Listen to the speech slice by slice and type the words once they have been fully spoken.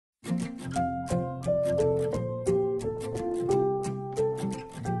Hey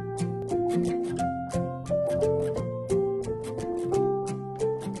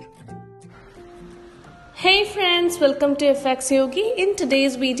friends, welcome to FxYogi. In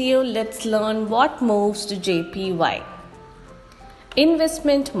today's video, let's learn what moves to JPY.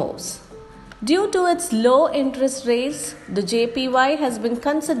 Investment moves. Due to its low interest rates, the JPY has been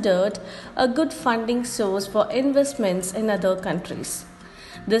considered a good funding source for investments in other countries.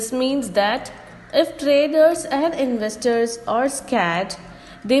 This means that if traders and investors are scared,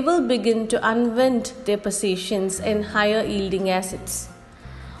 they will begin to unwind their positions in higher yielding assets.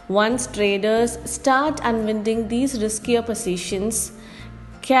 Once traders start unwinding these riskier positions,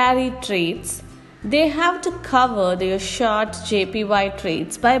 carry trades, they have to cover their short JPY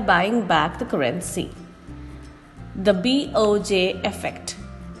trades by buying back the currency. The BOJ Effect.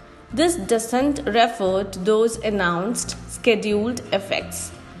 This doesn't refer to those announced scheduled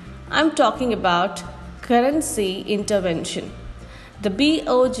effects. I'm talking about currency intervention. The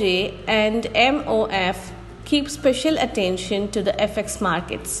BOJ and MoF keep special attention to the FX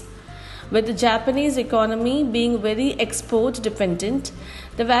markets. With the Japanese economy being very export dependent,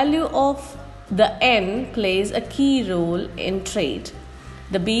 the value of the yen plays a key role in trade.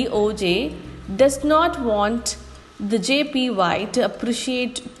 The BOJ does not want the JPY to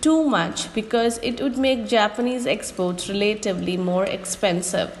appreciate too much because it would make Japanese exports relatively more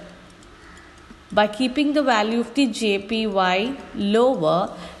expensive. By keeping the value of the JPY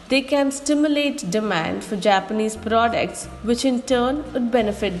lower, they can stimulate demand for Japanese products, which in turn would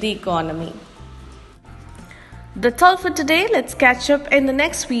benefit the economy. That's all for today. Let's catch up in the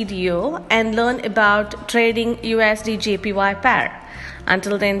next video and learn about trading USD JPY pair.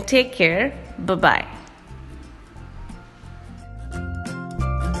 Until then, take care. Bye-bye.